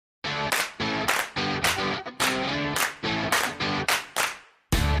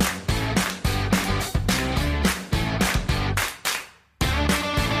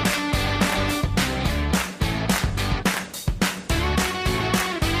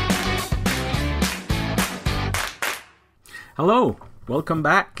Hello, welcome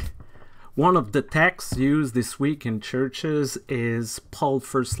back. One of the texts used this week in churches is Paul's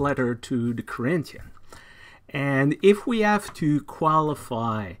first letter to the Corinthians. And if we have to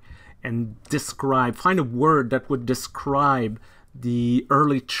qualify and describe, find a word that would describe the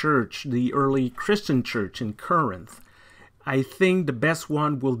early church, the early Christian church in Corinth, I think the best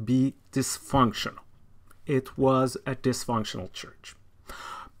one will be dysfunctional. It was a dysfunctional church.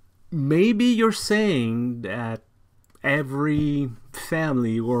 Maybe you're saying that every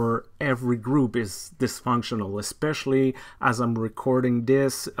family or every group is dysfunctional, especially as I'm recording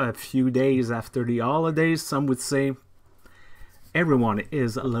this a few days after the holidays. Some would say everyone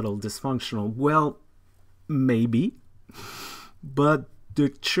is a little dysfunctional. Well, maybe, but the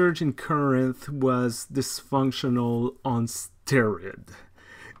church in Corinth was dysfunctional on steroid.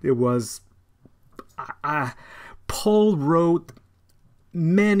 It was, Paul wrote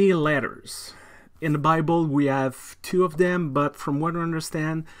many letters. In the Bible, we have two of them, but from what I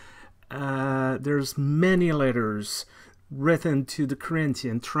understand, there's many letters written to the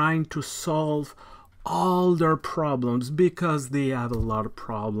Corinthians trying to solve all their problems because they have a lot of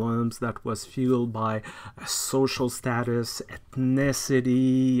problems that was fueled by social status,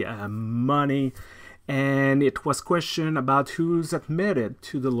 ethnicity, money, and it was question about who's admitted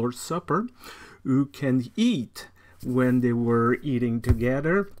to the Lord's Supper, who can eat when they were eating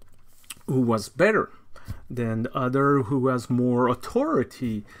together, who was better than the other, who has more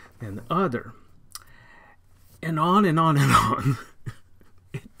authority than the other, and on and on and on.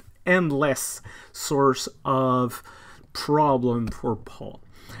 Endless source of problem for Paul.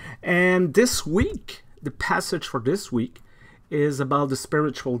 And this week, the passage for this week is about the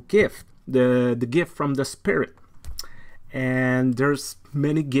spiritual gift, the gift from the Spirit. And there's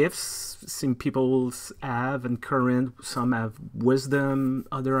many gifts some people have in Corinth. Some have wisdom,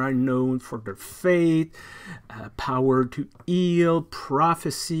 others are known for their faith, power to heal,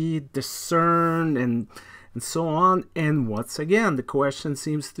 prophecy, discern, and so on. And once again, the question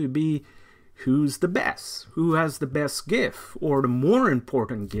seems to be, who's the best? Who has the best gift, or the more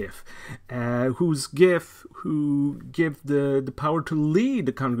important gift? Who give the power to lead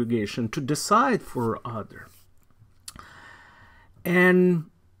the congregation, to decide for others? And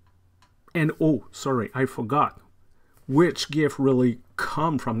oh, sorry, I forgot. Which gift really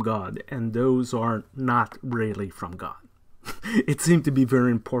come from God, and those are not really from God. It seemed to be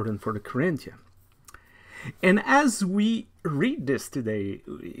very important for the Corinthians. And as we read this today,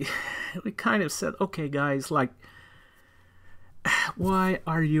 we kind of said, okay, guys, like, why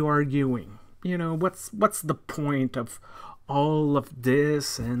are you arguing? You know, what's the point of all of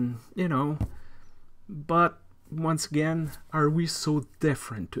this? And, you know, but once again, are we so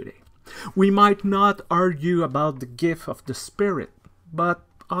different today? We might not argue about the gift of the Spirit, but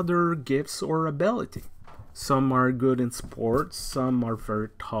other gifts or ability. Some are good in sports, some are very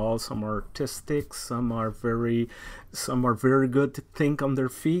tall, some are artistic, some are very good to think on their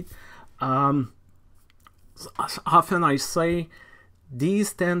feet. Often I say,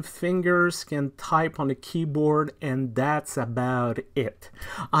 these 10 fingers can type on a keyboard, and that's about it.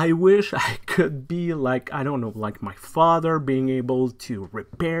 I wish I could be like, I don't know, like my father, being able to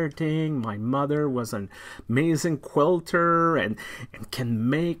repair things. My mother was an amazing quilter and can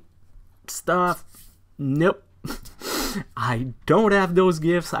make stuff. Nope. I don't have those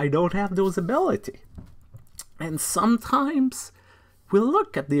gifts. I don't have those ability. And sometimes we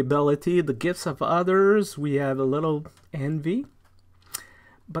look at the ability, the gifts of others, we have a little envy.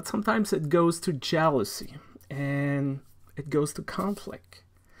 But sometimes it goes to jealousy, and it goes to conflict,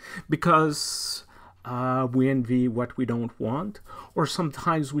 because we envy what we don't want, or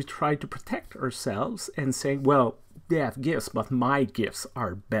sometimes we try to protect ourselves and say, well, they have gifts, but my gifts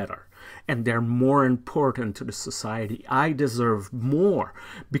are better, and they're more important to the society. I deserve more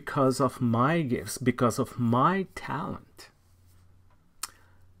because of my gifts, because of my talent.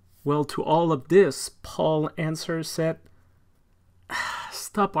 Well, to all of this, Paul answers, said,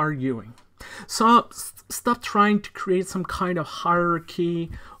 stop arguing. Stop trying to create some kind of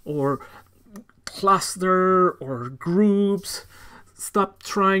hierarchy or cluster or groups. Stop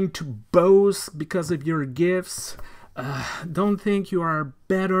trying to boast because of your gifts. Don't think you are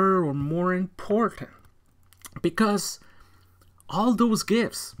better or more important, because all those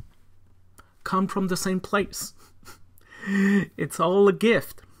gifts come from the same place. It's all a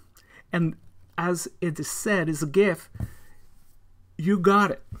gift. And as it is said, is a gift. You got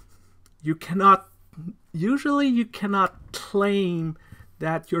it. You cannot claim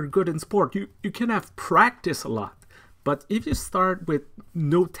that you're good in sport. You can have practice a lot, but if you start with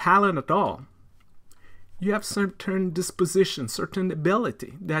no talent at all, you have certain disposition, certain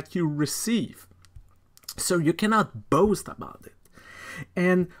ability that you receive. So you cannot boast about it.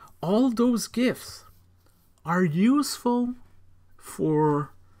 And all those gifts are useful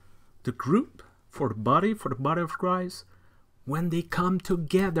for the group, for the body of Christ. When they come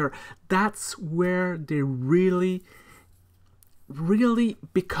together, that's where they really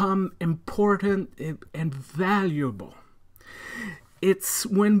become important and valuable. It's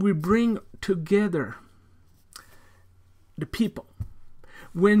when we bring together the people,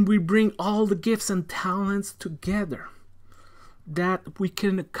 when we bring all the gifts and talents together, that we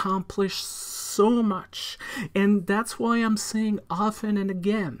can accomplish so much. And that's why I'm saying often and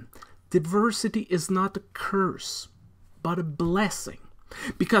again, diversity is not a curse, but a blessing.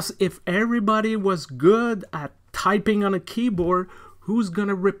 Because if everybody was good at typing on a keyboard, who's going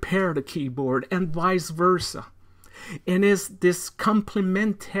to repair the keyboard, and vice versa? And is this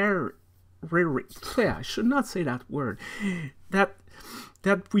complementary, I should not say that word, that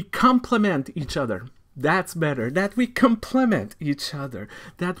we complement each other. That's better, that we complement each other,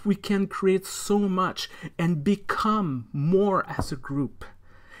 that we can create so much and become more as a group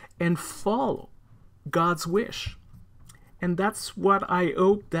and follow God's wish. And that's what I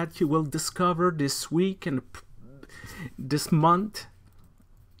hope that you will discover this week and this month,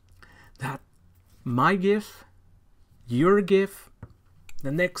 that my gift, your gift,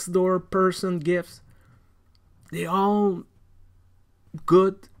 the next door person gifts, they all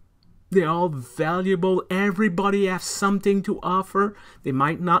good, they're all valuable. Everybody has something to offer. They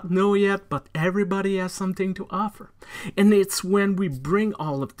might not know yet, but everybody has something to offer. And it's when we bring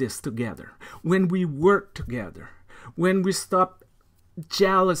all of this together, when we work together, when we stop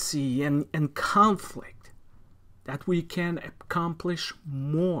jealousy and conflict, that we can accomplish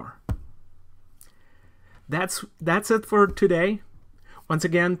more. That's it for today. Once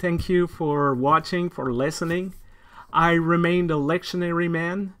again, thank you for watching, for listening. I remain the lectionary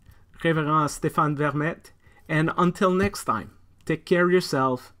man, Révérend Stéphane Vermette, and until next time, take care of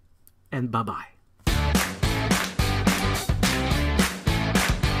yourself, and bye-bye.